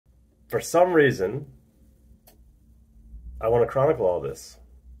for some reason, I want to chronicle all this.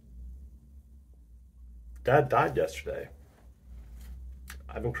 Dad died yesterday.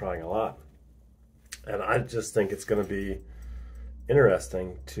 I've been crying a lot. And I just think it's going to be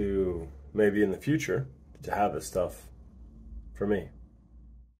interesting to maybe in the future to have this stuff for me.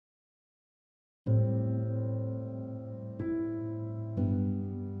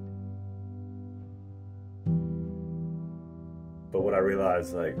 But what I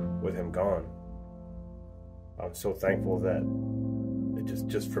realized, like, with him gone, I'm so thankful that it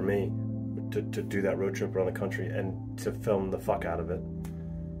just for me to do that road trip around the country and to film the fuck out of it.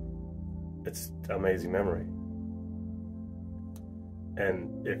 It's an amazing memory.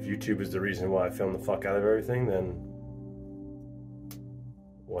 And if YouTube is the reason why I film the fuck out of everything, then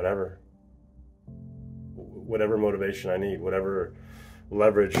whatever. Whatever motivation I need, whatever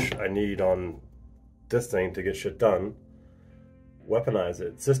leverage I need on this thing to get shit done, weaponize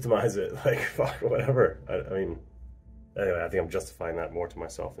it, systemize it, like, fuck, whatever. I mean, anyway, I think I'm justifying that more to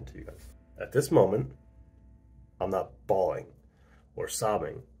myself than to you guys. At this moment, I'm not bawling or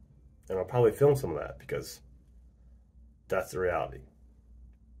sobbing, and I'll probably film some of that because that's the reality.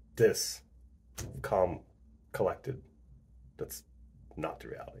 This, calm, collected, that's not the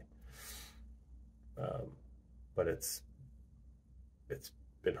reality. But it's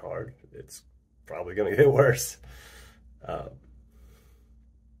been hard. It's probably gonna get worse.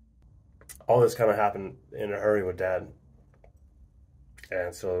 All this kind of happened in a hurry with Dad.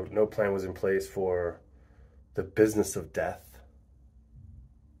 And so no plan was in place for the business of death.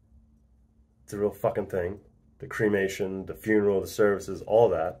 It's a real fucking thing. The cremation, the funeral, the services, all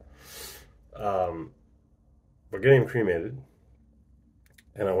that. We're getting him cremated.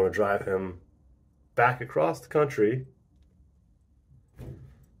 And I want to drive him back across the country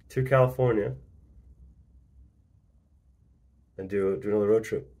to California and do another road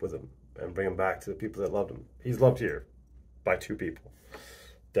trip with him and bring him back to the people that loved him. He's loved here by 2 people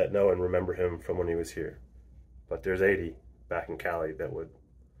that know and remember him from when he was here. But there's 80 back in Cali that would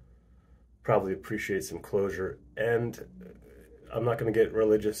probably appreciate some closure. And I'm not going to get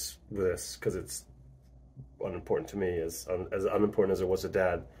religious with this because it's unimportant to me, as unimportant as it was to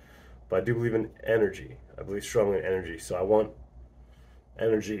Dad. But I do believe in energy. I believe strongly in energy. So I want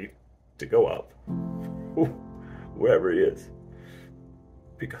energy to go up wherever he is,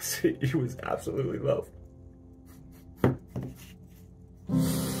 because he was absolutely loved.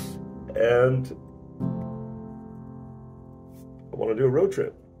 And I want to do a road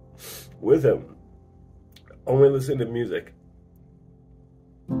trip with him, only listening to music,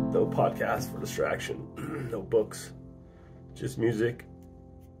 no podcast for distraction, no books, just music,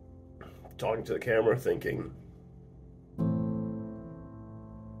 talking to the camera, thinking.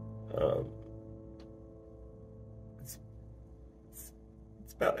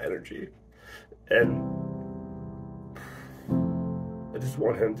 It's about energy, and I just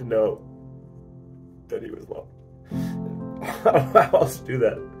want him to know that he was loved. How else do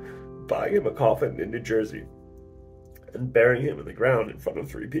that? Buying him a coffin in New Jersey and burying him in the ground in front of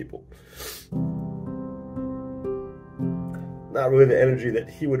 3 people. Not really the energy that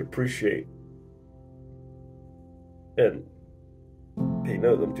he would appreciate. And he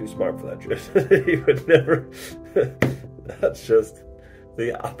knows I'm too smart for that shit. He would never. That's just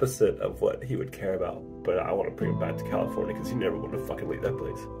the opposite of what he would care about. But I want to bring him back to California because he never wanted to fucking leave that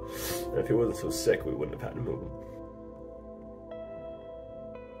place. And if he wasn't so sick, we wouldn't have had to move him.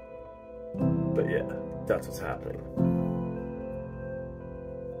 But yeah, that's what's happening.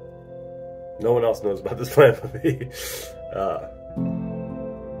 No one else knows about this plan with me.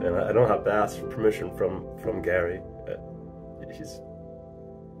 And I don't have to ask for permission from Gary.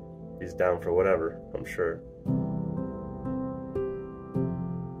 He's down for whatever, I'm sure.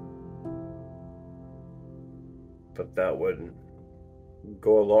 But that would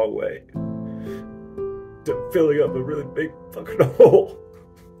go a long way to filling up a really big fucking hole.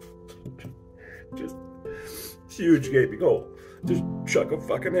 Just huge gaping hole. Just chuck a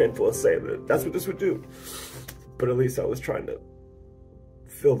fucking handful of sand in it. That's what this would do. But at least I was trying to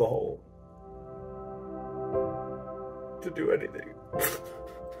fill the hole. To do anything.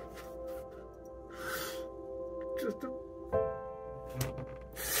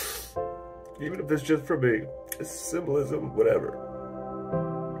 Even if it's just for me, it's symbolism, whatever.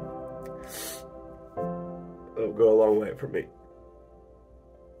 It'll go a long way for me.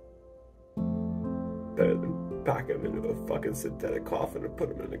 Better than pack him into a fucking synthetic coffin and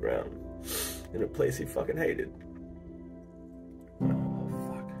put him in the ground in a place he fucking hated.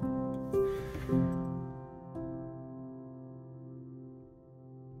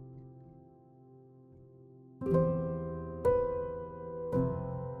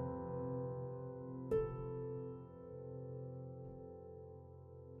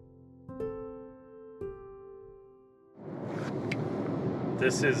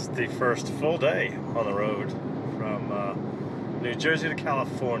 This is the first full day on the road from New Jersey to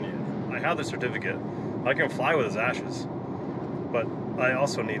California. I have the certificate. I can fly with his ashes, but I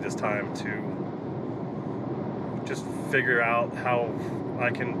also need this time to just figure out how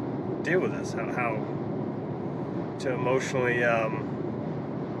I can deal with this, how to emotionally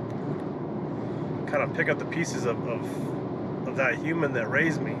kind of pick up the pieces of that human that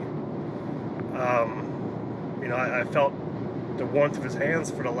raised me. You know, I felt the warmth of his hands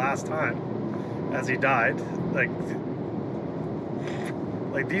for the last time as he died. Like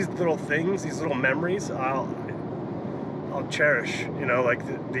these little things, these little memories, I'll cherish. You know, like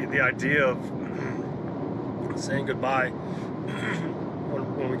the idea of saying goodbye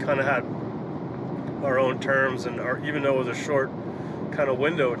when we kind of had our own terms, and even though it was a short kind of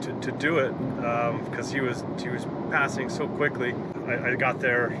window to do it, because he was passing so quickly. I got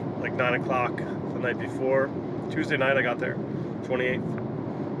there like 9 o'clock the night before. Tuesday night I got there,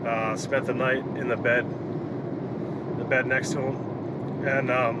 28th. Spent the night in the bed next to him, and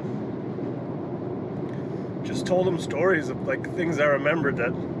just told him stories of like things I remembered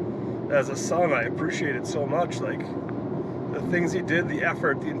that as a son I appreciated so much, like the things he did, the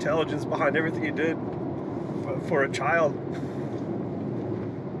effort, the intelligence behind everything he did for a child.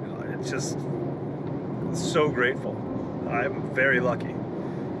 It's just so grateful. I'm very lucky.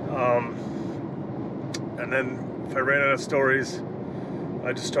 And then if I ran out of stories,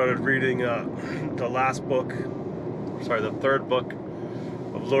 I just started reading the third book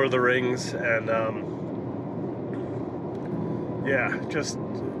of Lord of the Rings, and yeah, just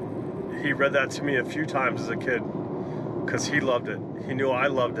he read that to me a few times as a kid because he loved it. He knew I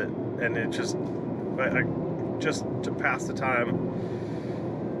loved it, and it just just to pass the time,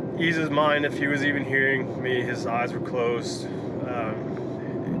 ease his mind. If he was even hearing me, his eyes were closed.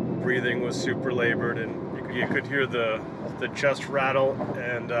 Breathing was super labored, and you could hear the chest rattle,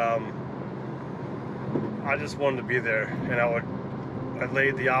 and I just wanted to be there. And I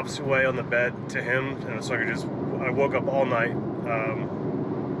laid the opposite way on the bed to him, and so I woke up all night,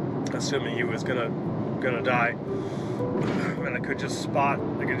 assuming he was gonna die, and I could just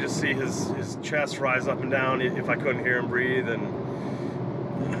see his chest rise up and down if I couldn't hear him breathe, and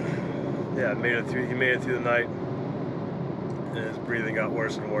yeah, he made it through the night, and his breathing got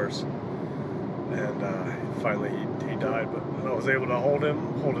worse and worse, and finally he died. But I was able to hold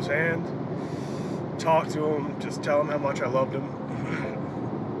his hand, talk to him, just tell him how much I loved him,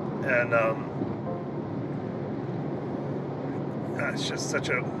 and it's just such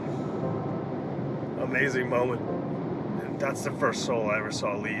a amazing moment. And that's the first soul I ever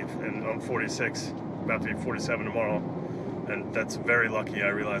saw leave, and I'm 46, about to be 47 tomorrow, and that's very lucky. I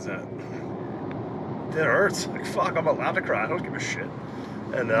realize that. It hurts. Like, fuck, I'm allowed to cry. I don't give a shit.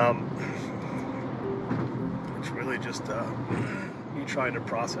 And it's really just you trying to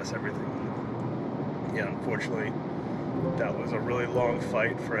process everything. Yeah, unfortunately, that was a really long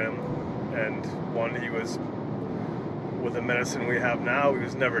fight for him, and one he was, with the medicine we have now, he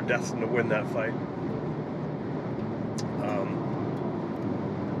was never destined to win that fight.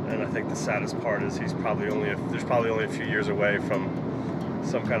 And I think the saddest part is there's probably only a few years away from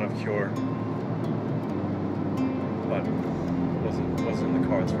some kind of cure. But it wasn't in the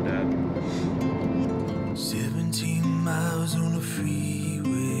cards for Dad. 17 miles on the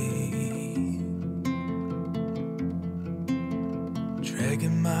freeway,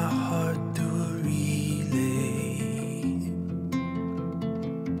 dragging my heart through a relay.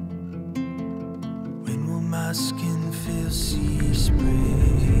 When will my skin feel sea spray?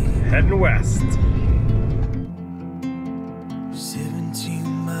 Heading west. 17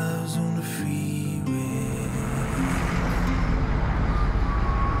 miles on the freeway.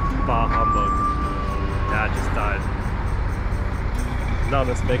 Bah humbug. Dad just died. None of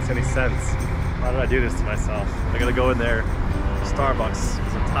this makes any sense. Why did I do this to myself? I gotta go in there, Starbucks,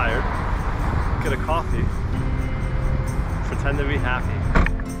 because I'm tired, get a coffee, pretend to be happy.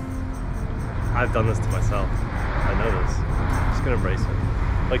 I've done this to myself. I know this. I'm just gonna embrace it,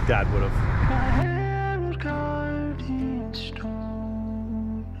 like Dad would have. My head was carved in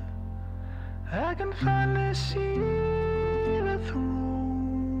stone. I can finally see the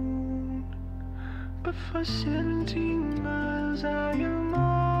throne, but for 17 miles I am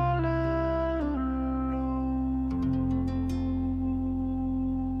all alone.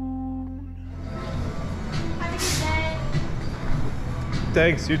 Have a good day.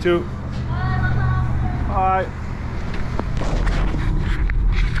 Thanks, you too. Bye.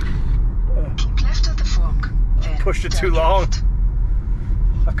 Keep left at the fork. Pushed it too long.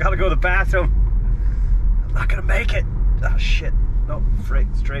 I've got to go to the bathroom. I'm not gonna make it. Oh shit. No,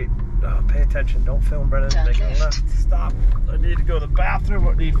 straight. Oh, pay attention. Don't film, Brennan. Making a left. Stop. I need to go to the bathroom.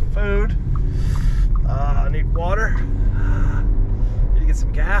 I need food. I need water. Need to get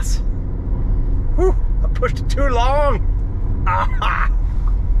some gas. Whew, I pushed it too long. Ah.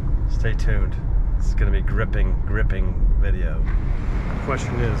 Stay tuned. This is going to be gripping video. The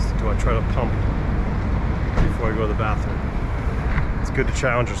question is, do I try to pump before I go to the bathroom? It's good to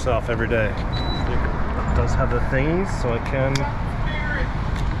challenge yourself every day. It does have the thingies, so I can...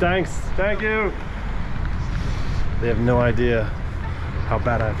 Thanks, thank you! They have no idea how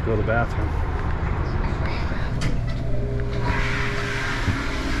bad I have to go to the bathroom.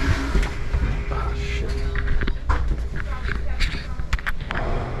 Ah, shit.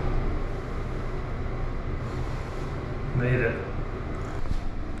 Made it.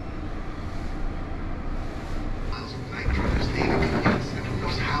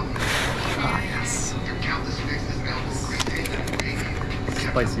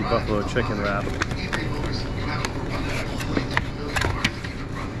 Spicy buffalo chicken wrap.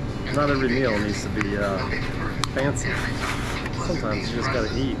 Not every meal needs to be fancy. Sometimes you just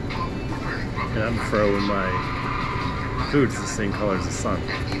gotta eat. And I'm throwing my food's the same color as the sun.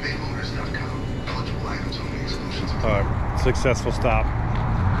 Alright, successful stop.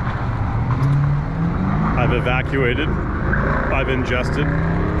 I've evacuated. I've ingested.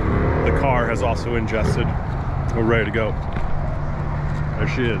 The car has also ingested. We're ready to go. There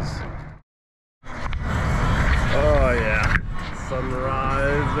she is. Oh yeah,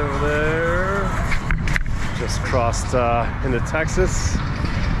 sunrise over there. Just crossed into Texas.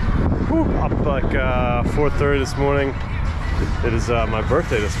 Whew, up like 4:30 this morning. It is my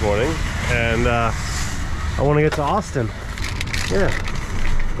birthday this morning, and I want to get to Austin. Yeah,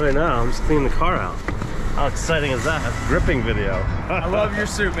 right now I'm just cleaning the car out. How exciting is that? That's a gripping video. I love your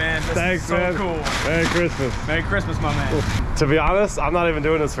suit, man. This Thanks, is so man. cool. Merry Christmas. Merry Christmas, my man. To be honest, I'm not even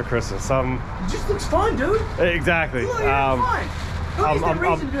doing this for Christmas. It just looks fun, dude. Exactly. Look, fun.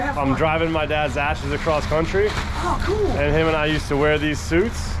 I'm driving my dad's ashes across country. Oh, cool. And him and I used to wear these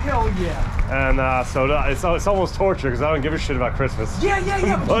suits. Hell yeah. And so it's almost torture because I don't give a shit about Christmas. Yeah.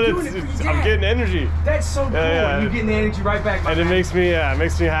 But you're doing it for your dad. I'm getting energy. That's so cool. Yeah. You're getting the energy right back. And it makes me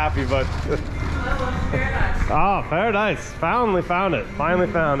happy. But oh, paradise! Finally found it. Finally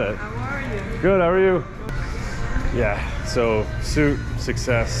found it. How are you? Good. How are you? Yeah. So suit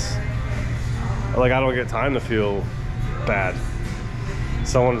success. Like I don't get time to feel bad.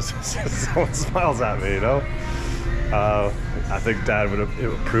 Someone smiles at me, you know. I think Dad would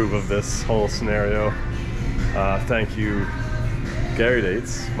approve of this whole scenario. Thank you, Gary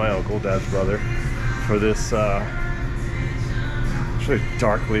Dates, my uncle, Dad's brother, for this actually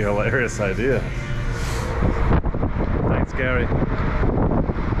darkly hilarious idea. Thanks, Gary.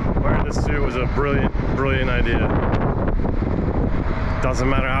 Wearing this suit was a brilliant idea. Doesn't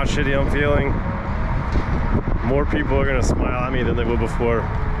matter how shitty I'm feeling. More people are gonna smile at me than they would before,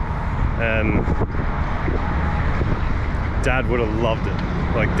 and Dad would have loved it.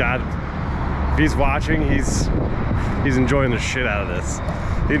 Like Dad, if he's watching, he's enjoying the shit out of this.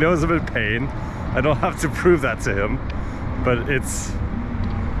 He knows I'm in pain. I don't have to prove that to him, but it's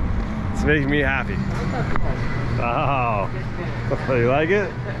making me happy. Oh, you like it?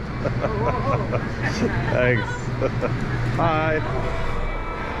 Thanks. Hi.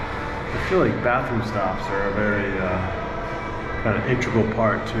 I feel like bathroom stops are a very kind of integral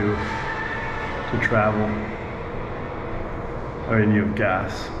part to travel. I mean, you have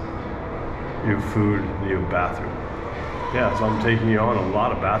gas, you have food, and you have bathroom. Yeah, so I'm taking you on a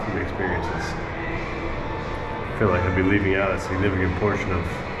lot of bathroom experiences. I feel like I'd be leaving out a significant portion of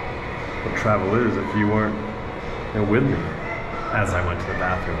what travel is if you weren't with me as I went to the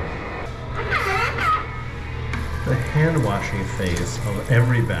bathroom. The hand washing phase of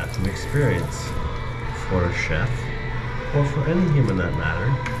every bathroom experience, for a chef, or for any human that matter.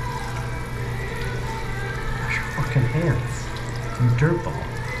 Wash your fucking hands, you dirtball.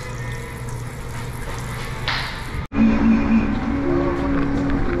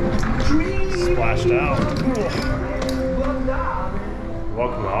 Splashed out.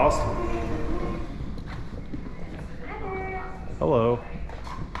 Welcome to Austin. Hello.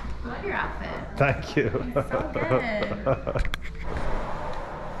 Love your outfit. Thank you. So good.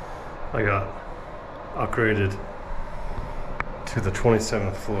 I got upgraded to the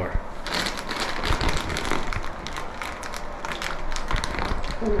 27th floor.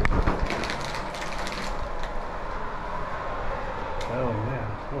 Oh yeah,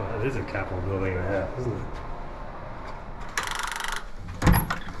 well, that is a Capitol building and a half, isn't it?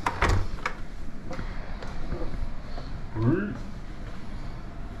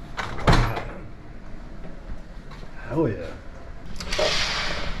 Hell yeah.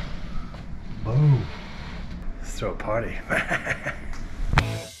 throw a party.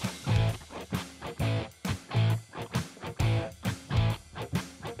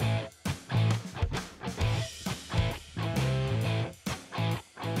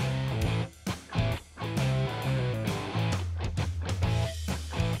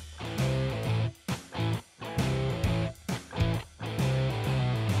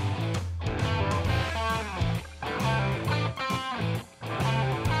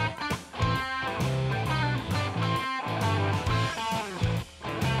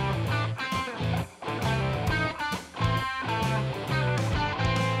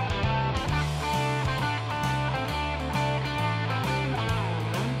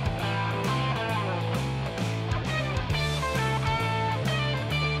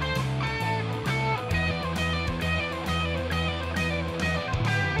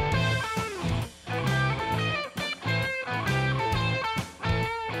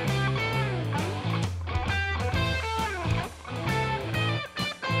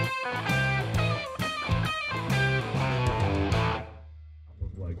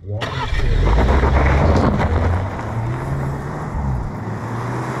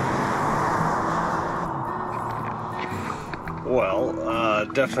 Well,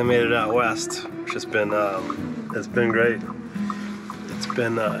 definitely made it out west, which has been it's been great.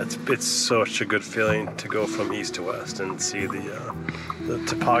 It's such a good feeling to go from east to west and see the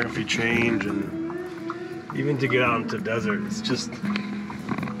topography change, and even to get out into the desert. It's just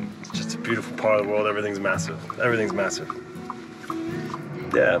a beautiful part of the world. Everything's massive. Everything's massive.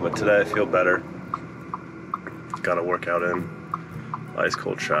 Yeah, but today I feel better. Got a workout in, ice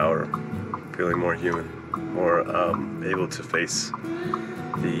cold shower, feeling more human, more able to face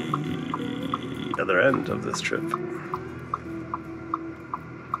the other end of this trip.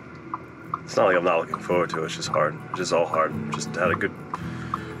 It's not like I'm not looking forward to it, it's just hard. It's just all hard. Just had a good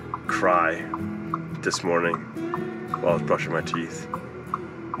cry this morning while I was brushing my teeth.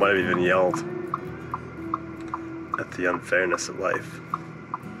 Might have even yelled at the unfairness of life.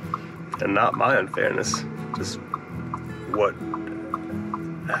 And not my unfairness, just what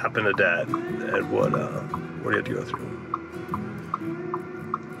happened to Dad and what he had to go through.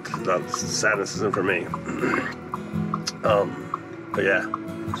 Sadness isn't for me. But yeah,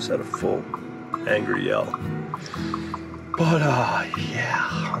 just had a full angry yell. But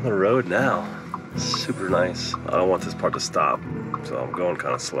yeah, on the road now. Super nice. I don't want this part to stop, so I'm going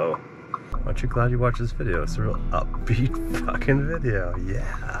kind of slow. Aren't you glad you watched this video? It's a real upbeat fucking video.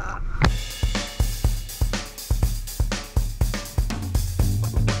 Yeah.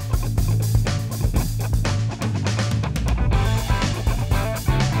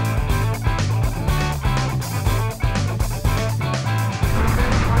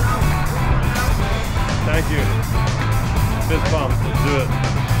 Thank you. Fist bump. Let's do it.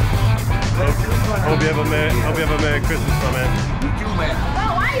 Hope you have a Merry Christmas, my man. You too, man.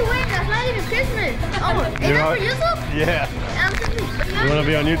 Oh, why are you waiting? That's not even Christmas. Oh, is that for YouTube? Yeah. You want to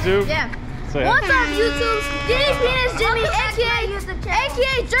be on YouTube? Yeah. Say What's up, YouTube? Jimmy Penis Jimmy,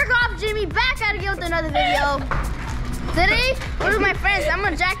 aka Jerk Off Jimmy, back at it again with another video. Today, what are my friends? I'm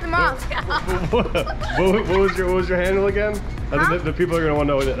gonna jack them off. what was your handle again? Huh? The people are gonna want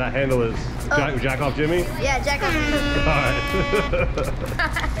to know what that handle is. Jack Off Jimmy? Yeah, jack off. Alright.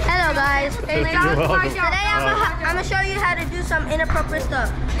 Hello, guys. You're welcome. Today, I'm gonna show you how to do some inappropriate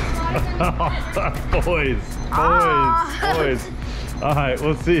stuff. Boys. Alright,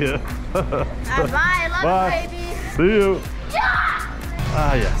 we'll see you. Bye. Love you, baby. See you. Yeah!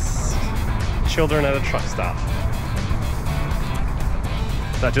 Ah, yes. Children at a truck stop.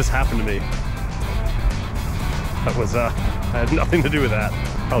 That just happened to me. That was, I had nothing to do with that.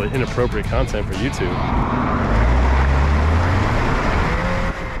 Probably inappropriate content for YouTube.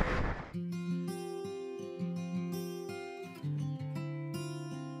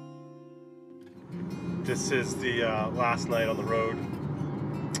 This is the last night on the road.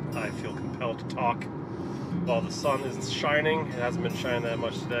 I feel compelled to talk while the sun is shining. It hasn't been shining that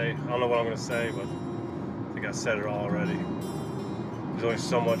much today. I don't know what I'm going to say, but I think I said it all already. There's only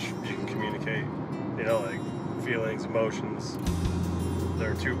so much you can communicate, you know, like feelings, emotions.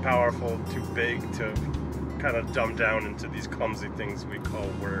 They're too powerful, too big to kind of dumb down into these clumsy things we call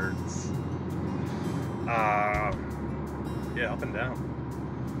words. Yeah, up and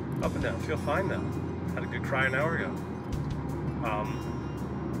down. Up and down. Feel fine now. Had a good cry an hour ago.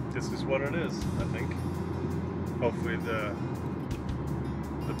 This is what it is, I think. Hopefully the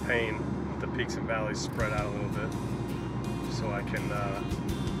pain, the peaks and valleys spread out a little bit, so I can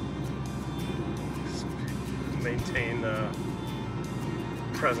maintain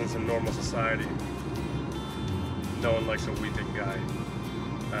presence in normal society. No one likes a weeping guy.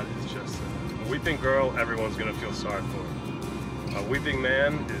 That is just A weeping girl, everyone's gonna feel sorry for. A weeping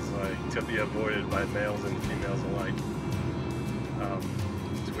man is like to be avoided by males and females alike.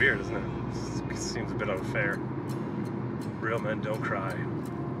 It's weird, isn't it? It seems a bit unfair. Real men don't cry.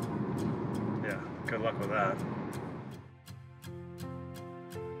 Yeah, good luck with that.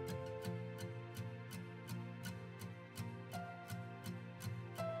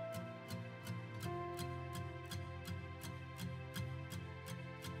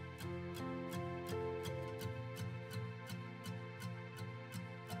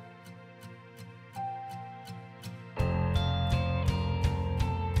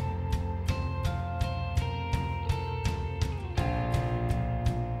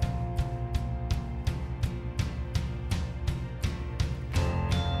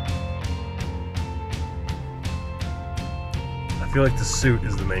 I feel like the suit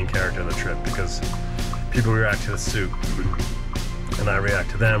is the main character of the trip because people react to the suit and I react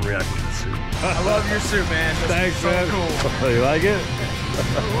to them reacting to the suit. I love your suit, man. This Thanks, is so man. cool. You like it?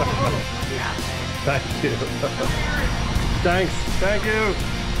 Thank you. Thank you.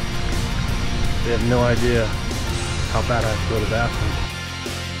 They have no idea how bad I have to go to the bathroom.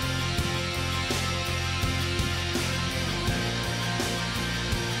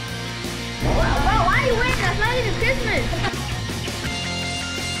 Bro, why are you wearing that? It's not even Christmas.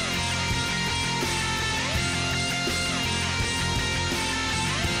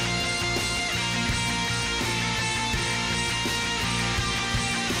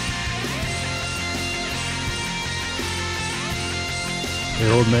 The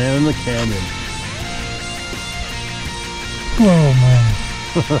old man in the canyon. Oh, man.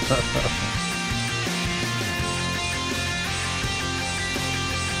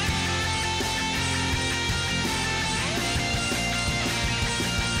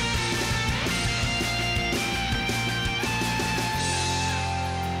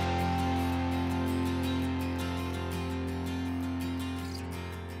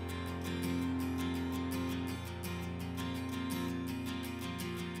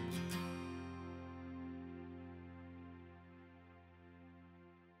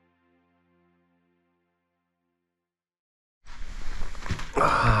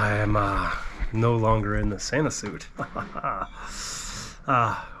 I am no longer in the Santa suit.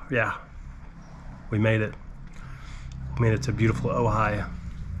 Yeah, we made it. Made it to beautiful Ojai,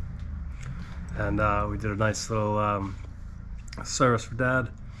 and we did a nice little service for Dad,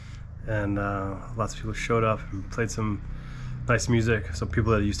 and lots of people showed up and played some nice music. Some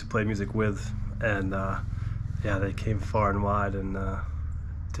people that I used to play music with, and yeah, they came far and wide and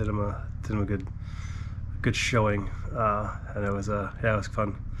did him a good showing, and it was yeah, it was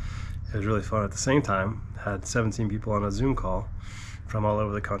fun. It was really fun. At the same time, had 17 people on a Zoom call from all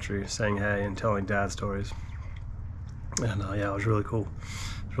over the country saying hey and telling Dad stories, and yeah, it was really cool.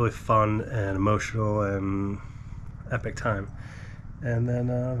 It was really fun and emotional and epic time. And then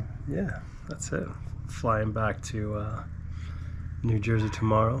yeah, that's it. Flying back to New Jersey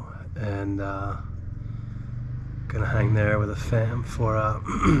tomorrow, and gonna hang there with a fam for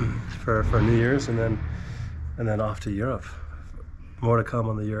for New Year's, and then off to Europe. More to come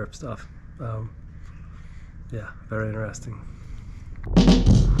on the Europe stuff. Yeah, very interesting.